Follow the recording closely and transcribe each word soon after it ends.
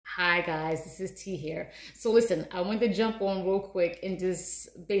Hi guys, this is T here. So listen, I want to jump on real quick and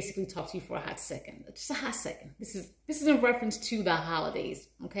just basically talk to you for a hot second. Just a hot second. This is in reference to the holidays,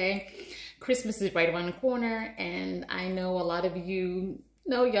 okay? Christmas is right around the corner, and I know a lot of you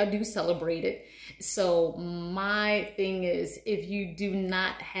know y'all do celebrate it. So my thing is, if you do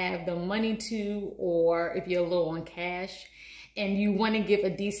not have the money to, or if you're low on cash and you want to give a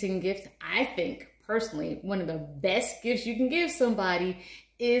decent gift, I think personally one of the best gifts you can give somebody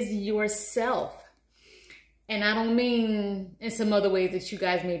is yourself. And I don't mean in some other ways that you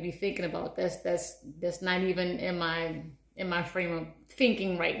guys may be thinking about. That's not even in my frame of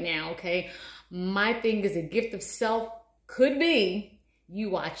thinking right now, okay? My thing is, a gift of self could be you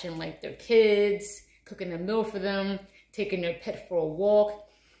watching like their kids, cooking a meal for them, taking their pet for a walk,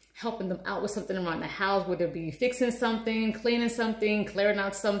 helping them out with something around the house, whether it be fixing something, cleaning something, clearing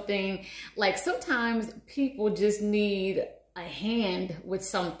out something. Like sometimes people just need a hand with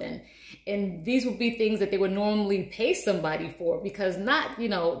something, and these would be things that they would normally pay somebody for, because not, you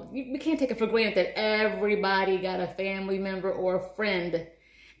know, we can't take it for granted that everybody got a family member or a friend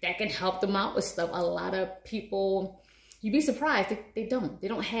that can help them out with stuff. A lot of people, you'd be surprised, they don't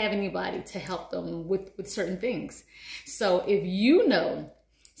have anybody to help them with certain things. So if you know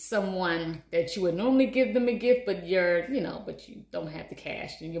someone that you would normally give them a gift, but but you don't have the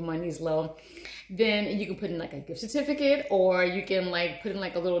cash and your money's low, then you can put in like a gift certificate, or you can like put in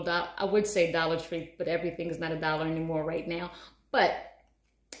like a little I would say Dollar Tree, but everything is not $1 anymore right now. But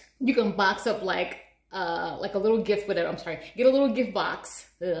you can box up like a little gift, whatever. I'm sorry, get a little gift box,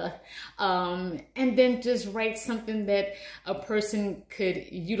 and then just write something that a person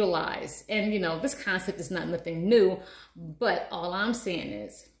could utilize. And this concept is not nothing new, but all I'm saying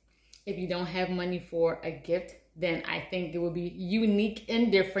is, if you don't have money for a gift, then I think it would be unique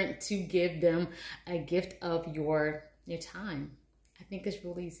and different to give them a gift of your time. I think it's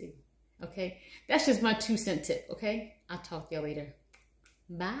real easy. Okay, that's just my 2-cent tip. Okay, I'll talk to you later.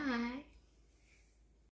 Bye.